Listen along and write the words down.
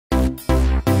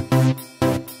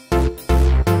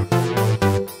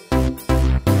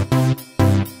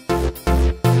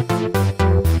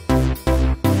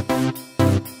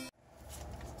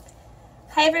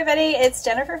everybody, it's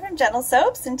Jennifer from Gentle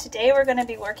Soaps, and today we're going to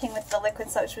be working with the liquid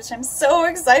soaps, which I'm so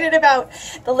excited about.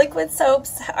 The liquid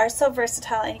soaps are so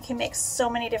versatile and you can make so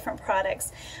many different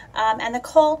products. And the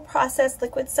cold process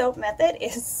liquid soap method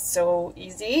is so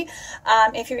easy.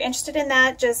 If you're interested in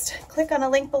that, just click on a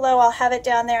link below. I'll have it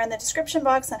down there in the description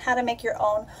box on how to make your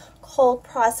own cold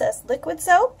process liquid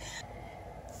soap.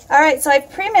 Alright, so I've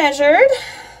pre-measured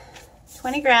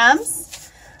 20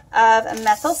 grams of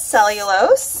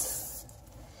methylcellulose.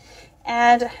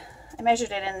 And I measured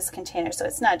it in this container, so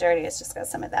it's not dirty, it's just got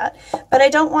some of that. But I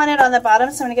don't want it on the bottom,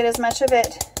 so I'm going to get as much of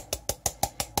it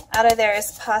out of there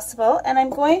as possible. And I'm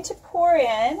going to pour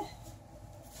in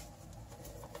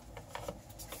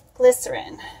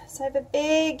glycerin. So I have a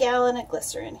big gallon of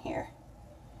glycerin here.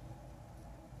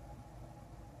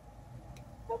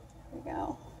 Oh, there we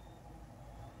go.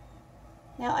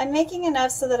 Now I'm making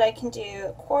enough so that I can do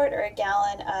a quart or a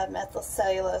gallon of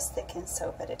methylcellulose thickened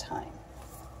soap at a time.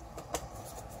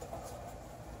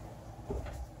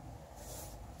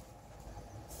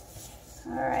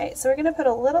 Alright, so we're going to put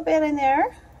a little bit in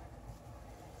there.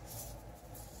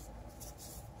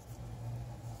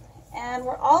 And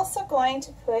we're also going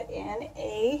to put in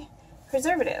a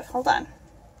preservative. Hold on.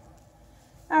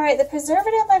 Alright, the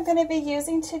preservative I'm going to be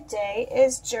using today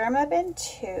is Germabin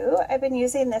 2. I've been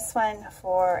using this one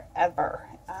forever.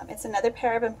 It's another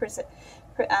paraben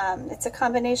it's a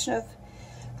combination of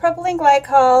propylene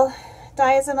glycol,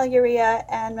 diazenylurea,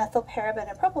 and methylparaben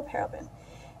and propylparaben.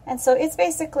 And so it's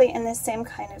basically in the same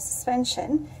kind of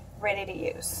suspension, ready to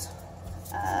use.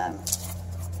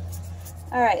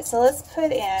 Alright, so let's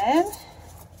put in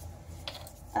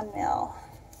a ml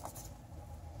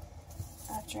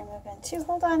of Germabin 2.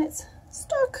 Hold on, it's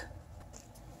stuck.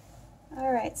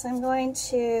 Alright, so I'm going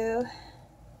to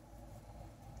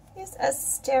use a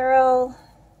sterile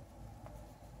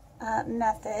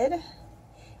method.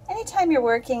 Anytime you're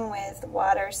working with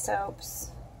water soaps,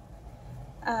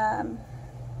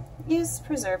 use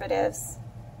preservatives.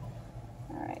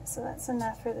 Alright, so that's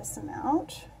enough for this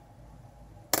amount.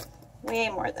 Way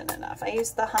more than enough. I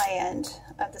used the high end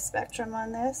of the spectrum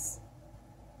on this.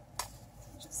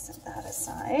 Just set that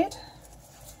aside.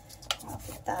 I'll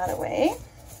put that away.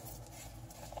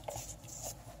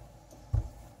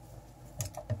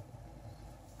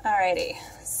 Alrighty,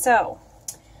 so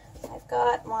I've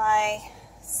got my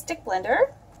stick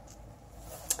blender.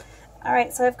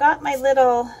 Alright, so I've got my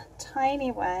little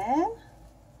tiny one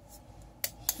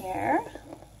here.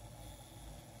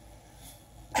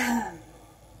 Okay.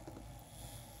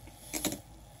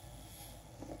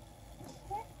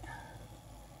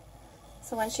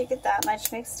 So once you get that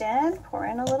much mixed in, pour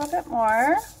in a little bit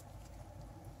more.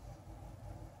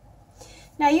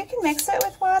 Now you can mix it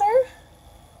with water,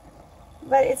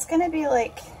 but it's going to be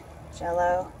like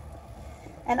Jell-O.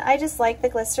 And I just like the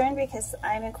glycerin because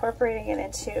I'm incorporating it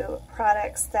into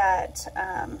products that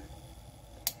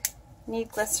need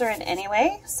glycerin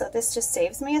anyway, so this just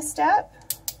saves me a step.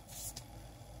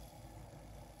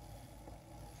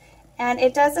 And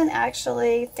it doesn't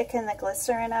actually thicken the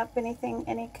glycerin up any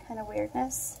kind of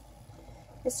weirdness.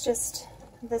 It's just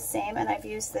the same, and I've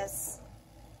used this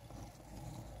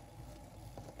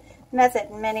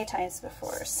method many times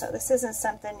before, so this isn't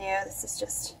something new. This is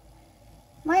just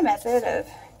my method of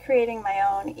creating my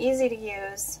own easy to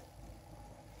use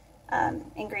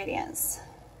ingredients.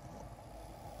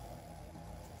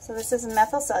 So this is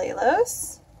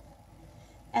methylcellulose,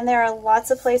 and there are lots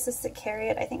of places that carry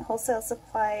it. I think Wholesale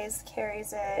Supplies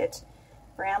carries it,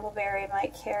 Brambleberry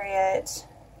might carry it.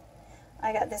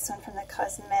 I got this one from the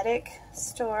cosmetic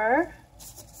store.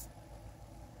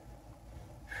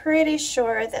 Pretty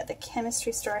sure that the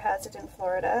chemistry store has it in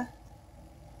Florida.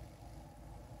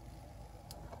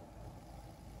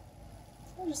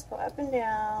 I'll just go up and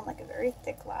down like a very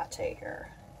thick latte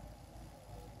here.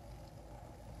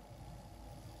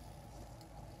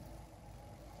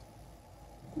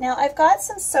 Now I've got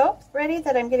some soap ready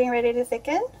that I'm getting ready to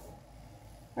thicken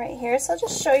right here, so I'll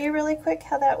just show you really quick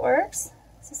how that works.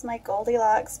 This is my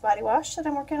Goldilocks body wash that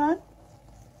I'm working on.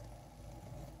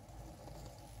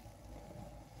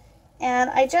 And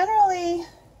I generally,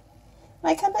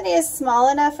 my company is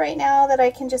small enough right now that I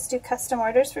can just do custom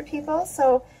orders for people,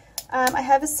 so I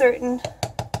have a certain,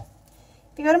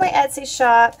 if you go to my Etsy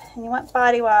shop and you want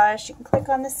body wash, you can click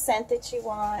on the scent that you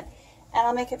want and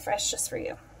I'll make it fresh just for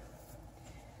you.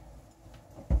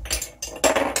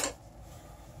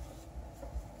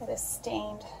 Got a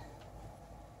stained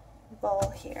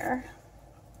bowl here.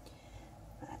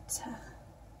 But,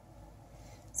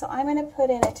 so I'm going to put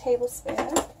in a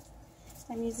tablespoon.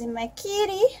 I'm using my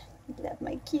kitty. Love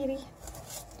my kitty.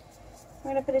 I'm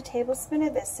going to put a tablespoon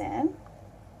of this in.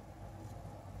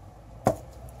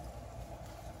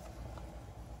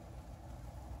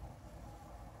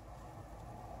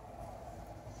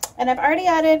 And I've already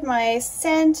added my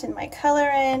scent and my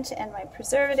colorant and my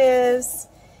preservatives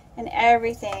and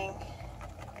everything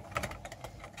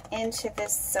into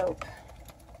this soap.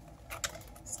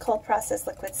 This cold process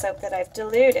liquid soap that I've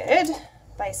diluted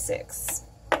by 6.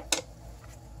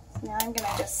 Now I'm going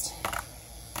to just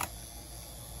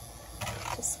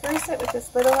disperse it with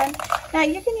this little one. Now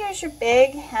you can use your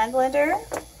big hand blender.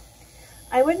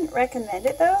 I wouldn't recommend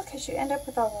it though, because you end up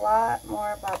with a lot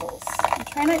more bubbles. And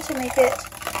try not to make it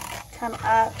come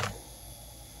up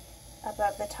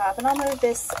above the top. And I'll move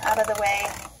this out of the way.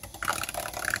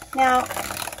 Now,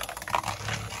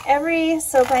 every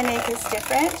soap I make is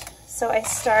different, so I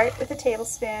start with a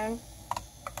tablespoon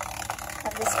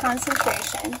of this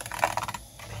concentration.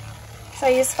 So I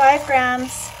use 5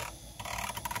 grams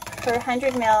per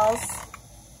 100 mils.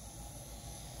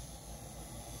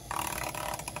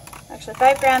 Actually,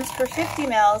 5 grams per 50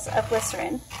 mils of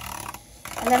glycerin.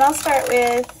 And then I'll start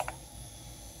with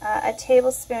a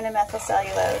tablespoon of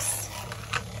methylcellulose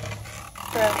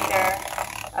per liter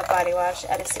of body wash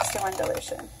at a 6:1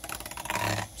 dilution,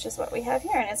 which is what we have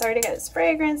here. And it's already got its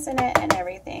fragrance in it and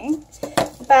everything.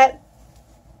 But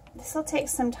this will take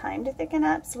some time to thicken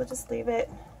up, so we'll just leave it,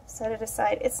 set it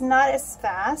aside. It's not as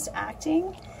fast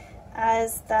acting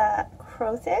as the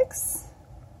Crothix,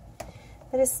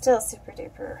 but it's still super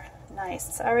duper nice.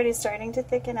 It's already starting to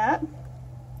thicken up.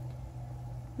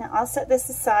 Now I'll set this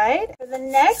aside. For the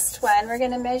next one, we're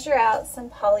going to measure out some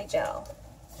polygel.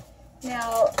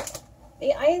 Now,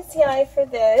 the INCI for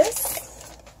this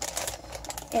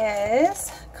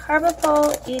is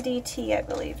Carbopol EDT, I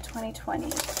believe,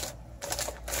 2020.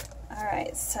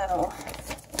 Alright, so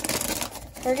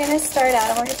we're going to start out,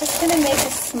 and we're just going to make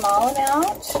a small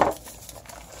amount.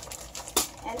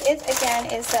 And it, again,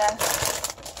 is a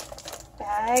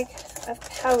bag of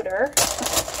powder.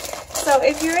 So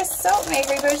if you're a soap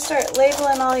maker, you better start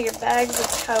labeling all your bags of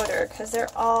powder, because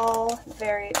they're all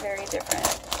very, very different.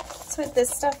 That's what this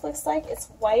stuff looks like. It's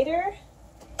whiter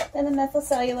than the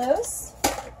methylcellulose,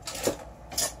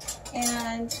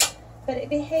 but it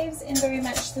behaves in very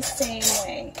much the same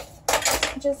way.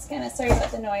 I'm just going to, sorry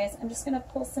about the noise, I'm just going to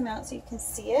pull some out so you can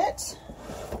see it.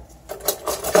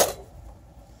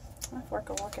 My fork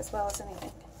will work as well as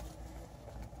anything.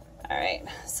 Alright,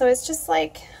 so it's just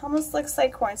like, almost looks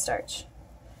like cornstarch.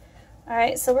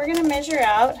 Alright, so we're going to measure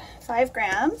out 5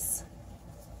 grams.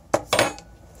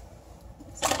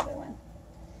 There's another one.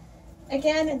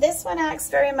 Again, this one acts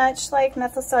very much like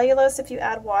methylcellulose. If you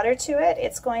add water to it,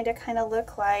 it's going to kind of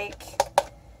look like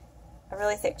a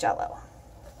really thick jello.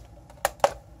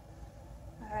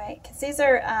 Alright, because these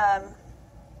are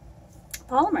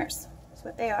polymers. That's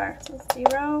what they are. So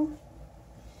 0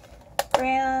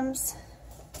 grams.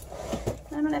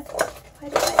 I'm going to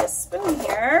find a spoon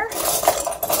here.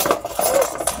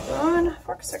 Spoon.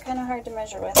 Forks are kind of hard to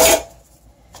measure with.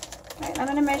 Alright, I'm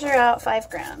going to measure out 5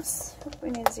 grams. Oop, we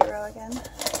need 0 again.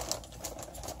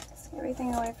 Let's get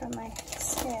everything away from my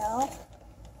scale.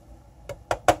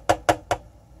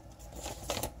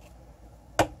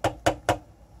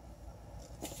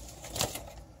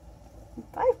 And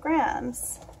 5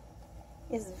 grams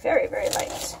is very, very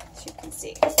light, as you can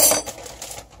see.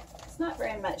 Not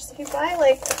very much. So if you buy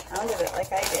like a pound of it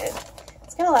like I did,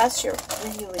 it's going to last you a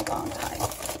really long time.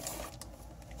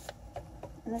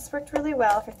 And this worked really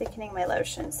well for thickening my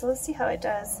lotion. So let's see how it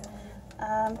does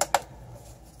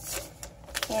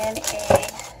in a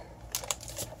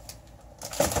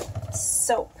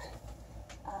soap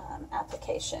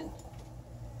application.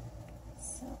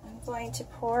 So I'm going to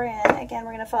pour in, again,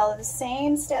 we're going to follow the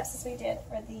same steps as we did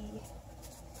for the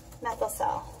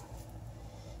Methylcell.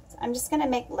 I'm just going to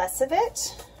make less of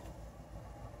it.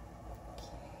 Okay.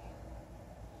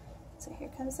 So here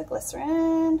comes the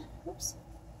glycerin. Oops.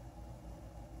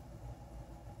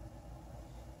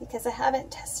 Because I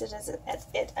haven't tested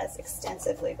it as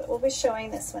extensively, but we'll be showing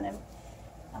this one.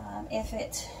 If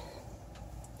it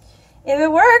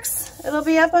works, it'll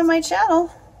be up on my channel.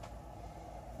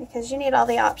 Because you need all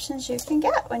the options you can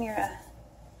get when you're a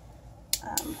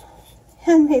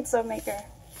handmade soap maker.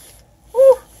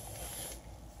 Woo!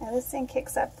 Now this thing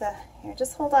kicks up the, here,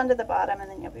 just hold on to the bottom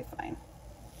and then you'll be fine.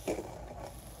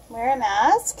 Wear a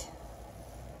mask.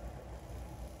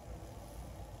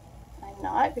 I'm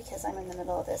not, because I'm in the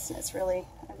middle of this and it's really,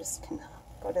 I just can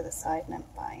go to the side and I'm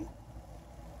fine.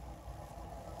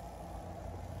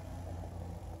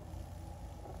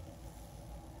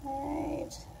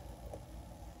 Alright.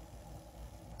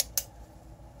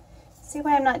 See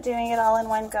why I'm not doing it all in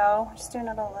one go? I'm just doing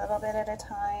it a little bit at a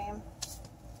time.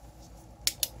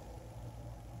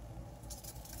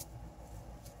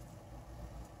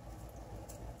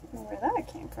 Where that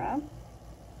came from.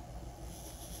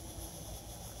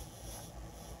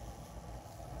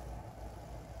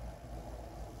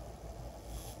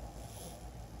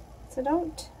 So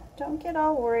don't get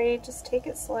all worried, just take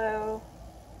it slow.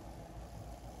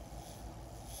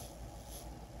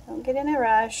 Don't get in a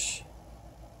rush.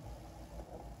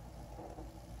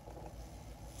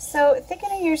 So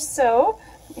thickening your soap,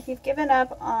 if you've given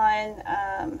up on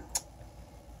a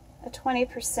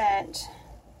 20%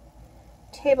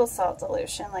 table salt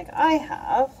dilution like I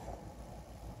have,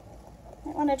 I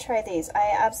want to try these.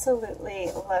 I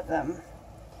absolutely love them.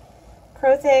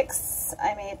 Crothix,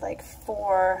 I made like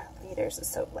 4 liters of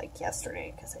soap like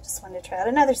yesterday because I just wanted to try out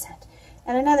another scent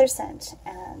and another scent,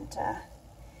 and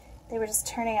they were just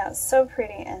turning out so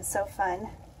pretty and so fun.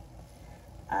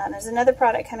 There's another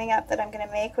product coming up that I'm going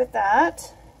to make with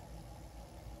that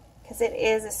because it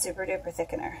is a super duper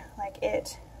thickener. Like,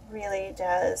 it really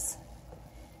does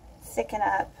thicken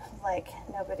up like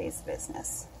nobody's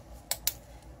business.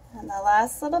 And the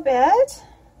last little bit,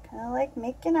 kind of like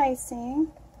making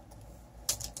icing.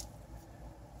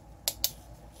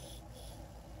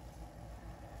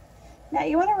 Now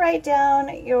you want to write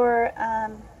down your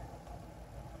how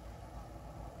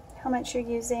much you're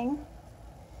using.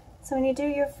 So when you do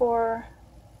your 4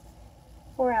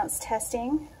 ounce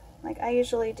testing, like I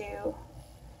usually do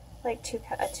like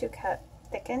a 2 cup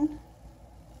thicken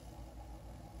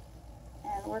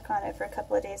and work on it for a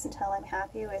couple of days until I'm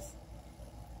happy with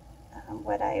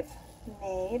what I've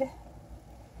made,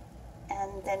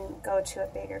 and then go to a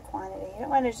bigger quantity. You don't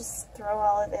want to just throw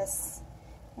all of this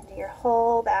into your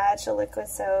whole batch of liquid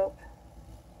soap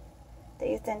that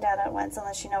you thinned out at once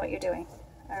unless you know what you're doing,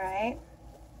 alright?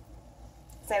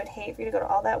 Because I would hate for you to go to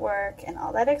all that work and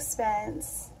all that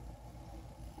expense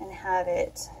and have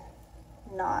it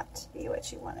not be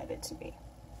what you wanted it to be.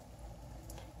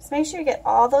 Just make sure you get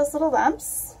all those little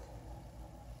lumps.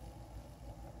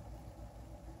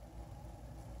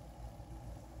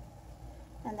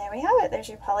 And there we have it. There's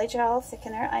your polygel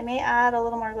thickener. I may add a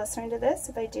little more glycerin to this.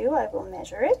 If I do, I will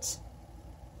measure it.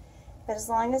 But as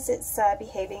long as it's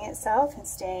behaving itself and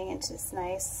staying into this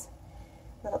nice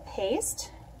little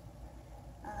paste,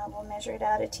 we'll measure it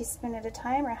out a teaspoon at a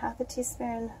time, or half a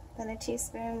teaspoon, then a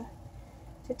teaspoon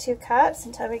to 2 cups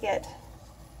until we get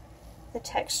the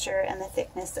texture and the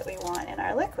thickness that we want in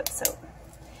our liquid soap.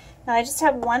 Now I just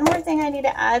have one more thing I need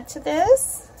to add to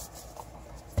this.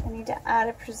 I need to add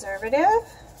a preservative,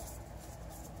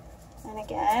 and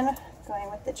again,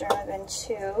 going with the Germaben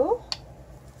 2.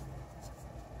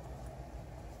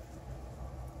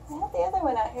 I have the other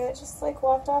one out here. It just like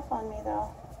walked off on me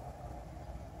though.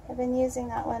 I've been using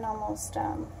that one almost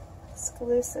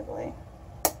exclusively.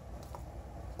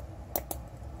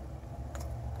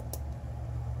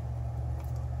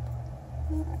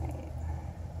 Alright.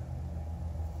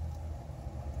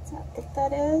 See how thick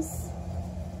that is?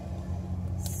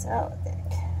 So thick.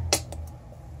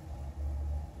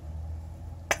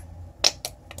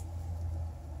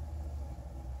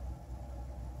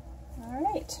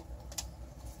 Alright.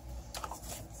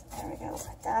 There we go.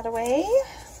 Put that away.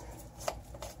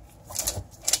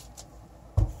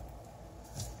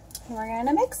 And we're going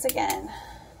to mix again.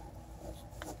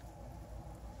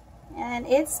 And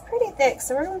it's pretty thick,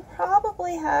 so we're going to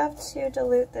probably have to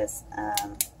dilute this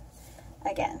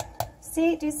again.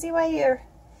 See, do you see why you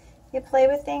play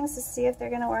with things to see if they're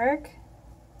going to work?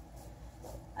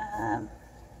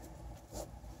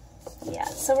 Yeah,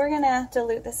 so we're going to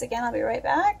dilute this again. I'll be right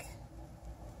back.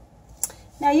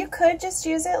 Now you could just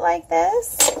use it like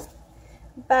this,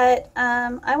 but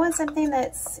I want something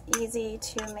that's easy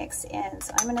to mix in,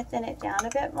 so I'm going to thin it down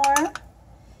a bit more.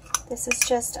 This is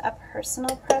just a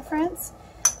personal preference.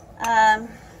 Alright.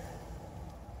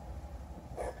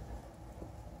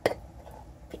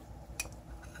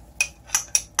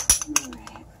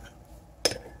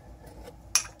 There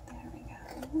we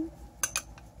go.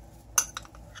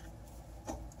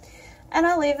 And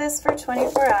I'll leave this for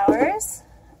 24 hours.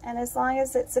 And as long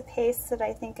as it's a paste that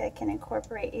I think I can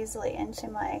incorporate easily into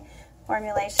my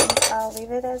formulations, I'll leave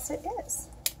it as it is.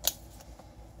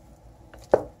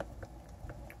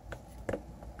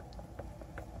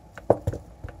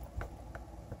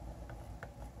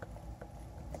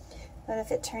 But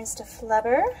if it turns to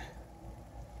flubber,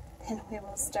 then we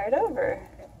will start over.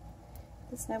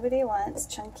 Because nobody wants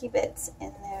chunky bits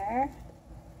in their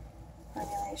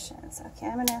formulations. Okay,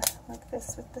 I'm going to work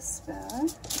this with the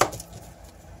spoon.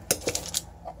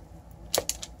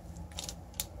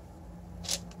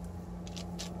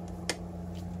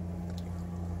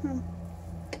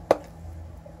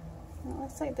 It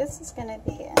looks like this is going to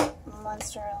be a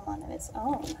monster on its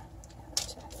own. I have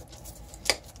to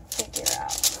figure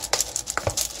out.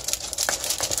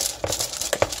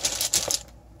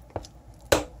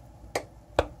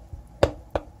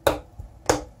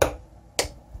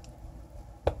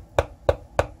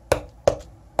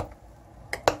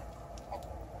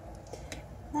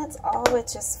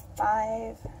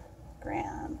 5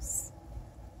 grams.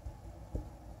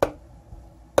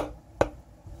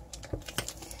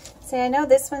 See, I know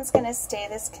this one's going to stay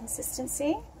this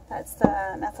consistency. That's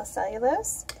the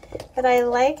methylcellulose. But I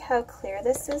like how clear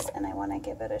this is, and I want to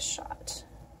give it a shot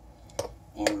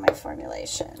in my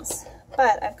formulations.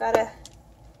 But I've got to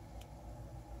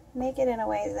make it in a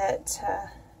way that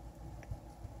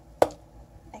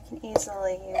I can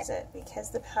easily use it,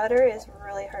 because the powder is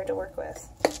really hard to work with.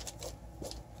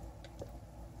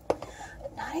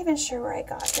 I'm not even sure where I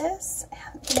got this. I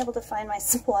haven't been able to find my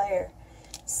supplier.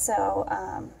 So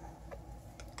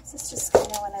this is just kind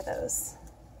of one of those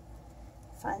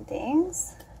fun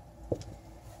things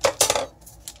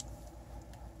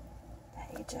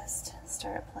that you just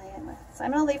start playing with. So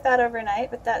I'm going to leave that overnight,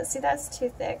 but that's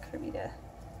too thick for me to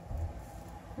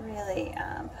really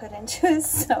put into a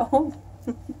soap.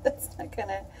 That's not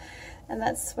gonna, and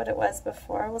that's what it was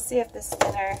before. We'll see if this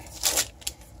thinner,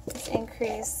 this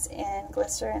increase in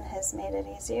glycerin has made it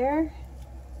easier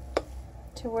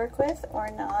to work with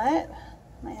or not.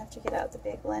 Might have to get out the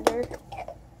big blender.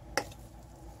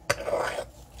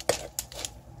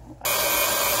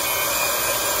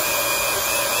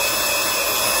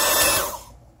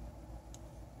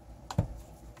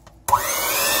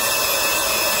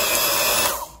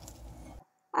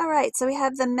 Alright, so we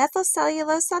have the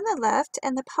methylcellulose on the left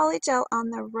and the polygel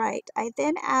on the right. I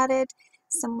then added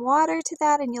some water to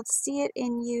that, and you'll see it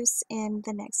in use in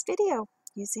the next video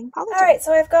using polygel. Alright,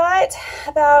 so I've got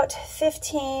about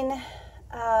 15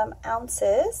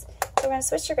 ounces. So we're going to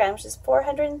switch to grams, which is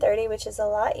 430, which is a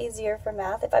lot easier for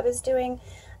math. If I was doing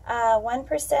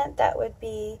 1%, that would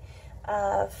be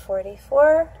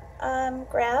 44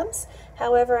 grams.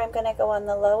 However, I'm going to go on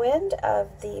the low end of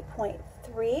the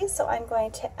 0.3, so I'm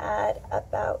going to add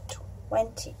about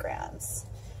 20 grams.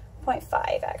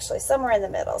 0.5 actually, somewhere in the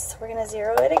middle. So we're going to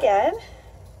zero it again.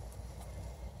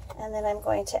 And then I'm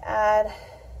going to add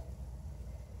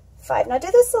 5. Now do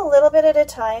this a little bit at a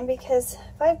time, because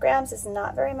 5 grams is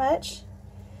not very much.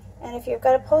 And if you've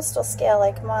got a postal scale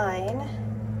like mine,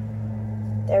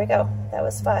 there we go. That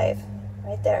was 5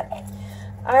 right there.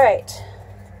 All right.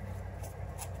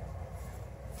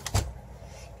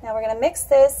 Now we're going to mix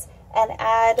this and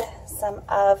add some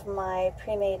of my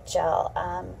pre-made gel.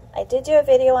 I did do a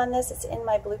video on this. It's in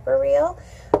my blooper reel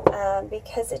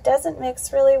because it doesn't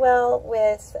mix really well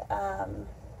with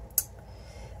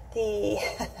the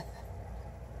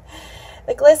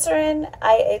the glycerin.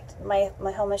 My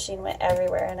whole machine went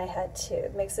everywhere, and I had to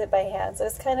mix it by hand. So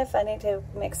it's kind of funny to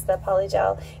mix the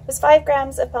polygel. It was 5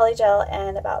 grams of polygel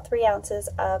and about 3 ounces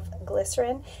of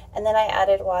glycerin, and then I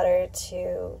added water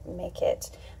to make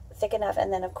it thick enough,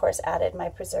 and then of course added my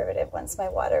preservative once my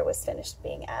water was finished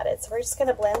being added. So we're just going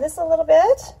to blend this a little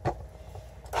bit.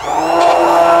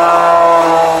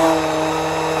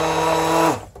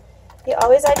 You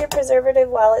always add your preservative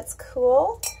while it's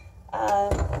cool.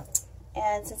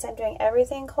 And since I'm doing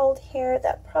everything cold here,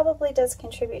 that probably does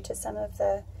contribute to some of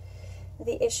the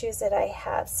issues that I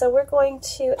have. So we're going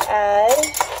to add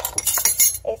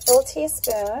a full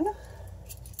teaspoon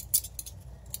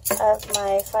of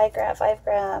my 5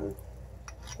 gram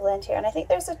blend here. And I think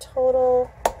there's a total,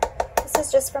 this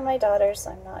is just for my daughter,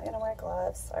 so I'm not going to wear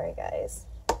gloves. Sorry guys.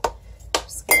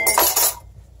 Just going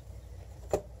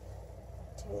to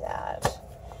do that.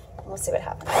 And we'll see what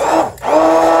happens.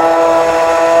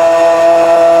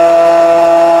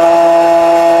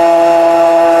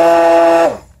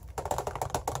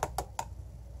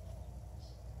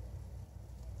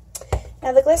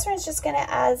 Now the glycerin is just going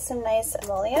to add some nice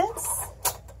emollients.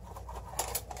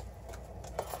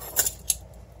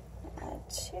 Add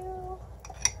 2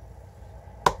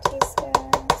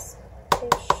 teaspoons-ish,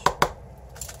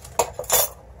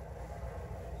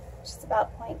 which is about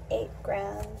 0.8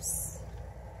 grams.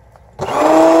 I'm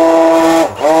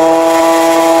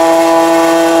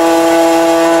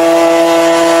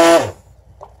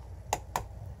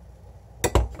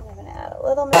going to add a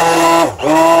little more.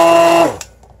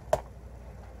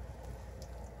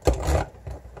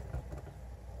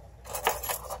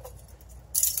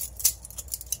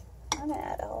 I'm going to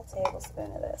add a whole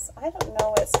tablespoon of this. I don't know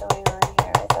what's going on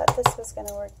here. I thought this was going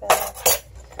to work better.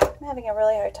 I'm having a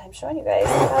really hard time showing you guys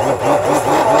how to do this.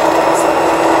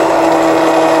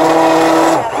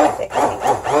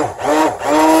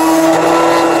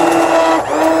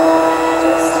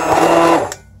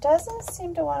 Just doesn't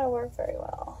seem to want to work very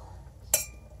well.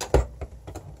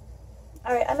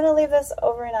 Alright, I'm going to leave this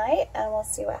overnight and we'll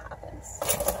see what happens.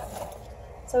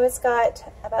 So it's got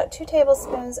about 2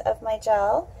 tablespoons of my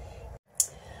gel.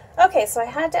 Okay, so I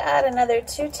had to add another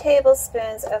 2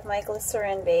 tablespoons of my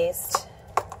glycerin-based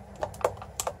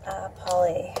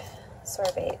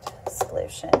sorbate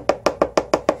solution.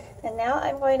 And now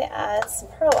I'm going to add some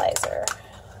pearlizer.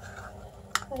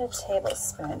 Add a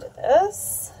tablespoon to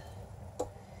this.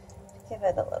 Give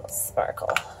it a little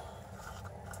sparkle.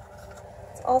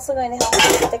 It's also going to help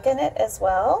to thicken it as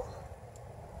well.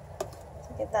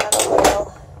 So get that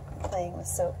oil playing with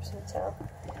soap until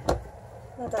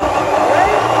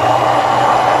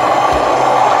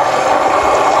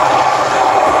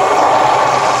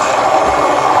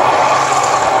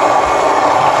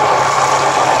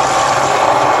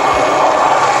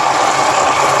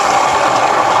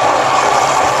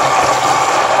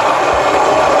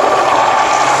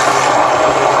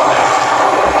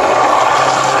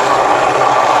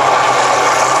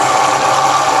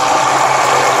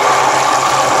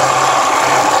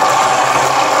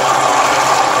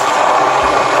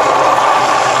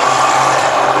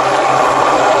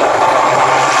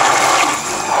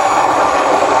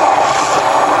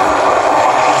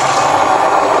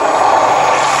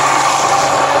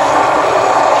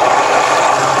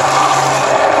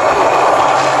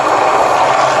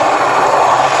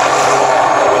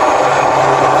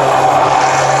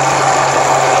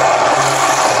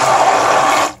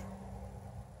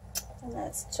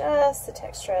just the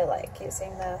texture I like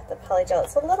using the polygel.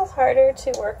 It's a little harder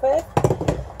to work with.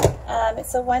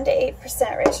 It's a 1 to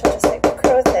 8% ratio, just like the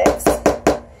Crothix.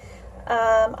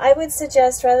 I would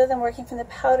suggest, rather than working from the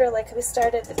powder like we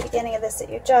started at the beginning of this, that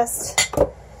you just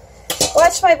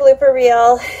watch my blooper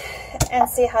reel and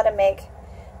see how to make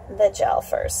the gel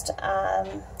first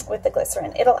with the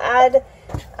glycerin. It'll add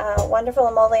wonderful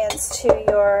emollients to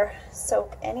your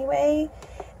soap anyway,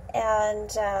 and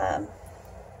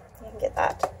you can get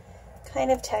that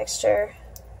kind of texture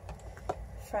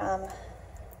from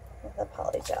the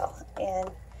polygel in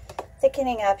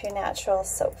thickening up your natural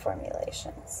soap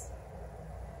formulations.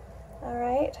 All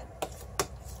right,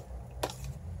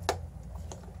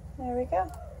 there we go.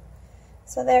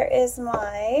 So there is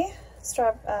my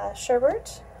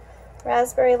sherbet,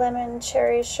 raspberry, lemon,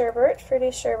 cherry sherbet,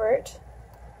 fruity sherbet,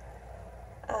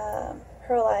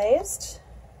 pearlized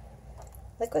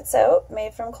liquid soap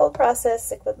made from cold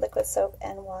process liquid soap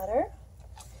and water,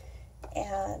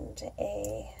 and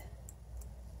a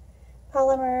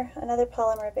polymer, another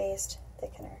polymer based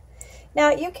thickener.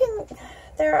 Now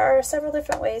there are several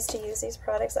different ways to use these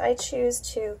products. I choose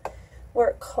to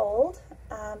work cold,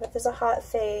 but there's a hot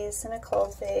phase and a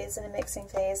cold phase and a mixing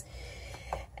phase.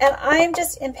 And I'm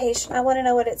just impatient. I want to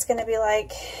know what it's going to be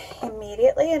like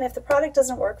immediately, and if the product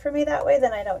doesn't work for me that way,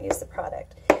 then I don't use the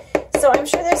product. So I'm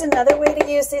sure there's another way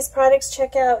to use these products.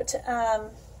 Check out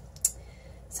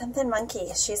Something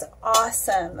Monkey. She's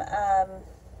awesome.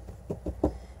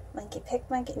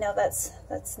 Monkey. No, that's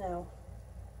no.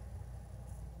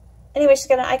 Anyway, she's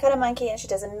got an icon of monkey, and she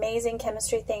does amazing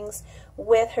chemistry things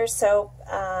with her soap.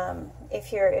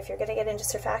 If you're going to get into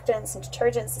surfactants and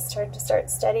detergents, it's time to start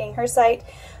studying her site.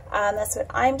 That's what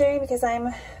I'm doing, because I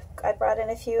brought in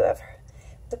a few of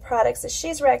the products that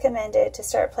she's recommended to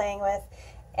start playing with,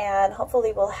 and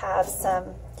hopefully we'll have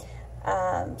some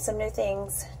new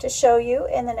things to show you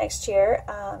in the next year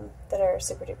that are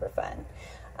super duper fun.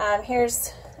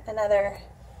 Here's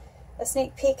a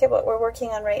sneak peek at what we're working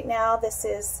on right now. This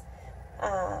is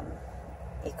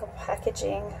eco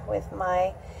packaging with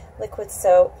my liquid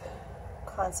soap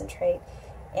concentrate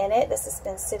in it. This has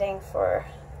been sitting for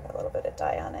a little bit of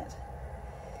dye on it.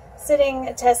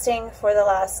 Testing for the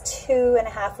last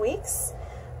 2.5 weeks.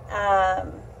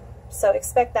 So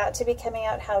expect that to be coming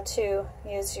out, how to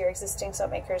use your existing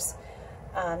soap makers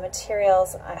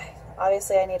materials.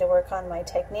 Obviously I need to work on my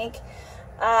technique,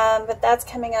 but that's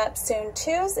coming up soon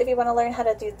too. So if you want to learn how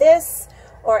to do this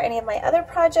or any of my other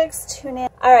projects, tune in.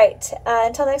 All right,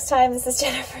 until next time, this is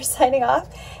Jennifer signing off,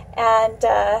 and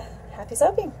happy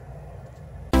soaping.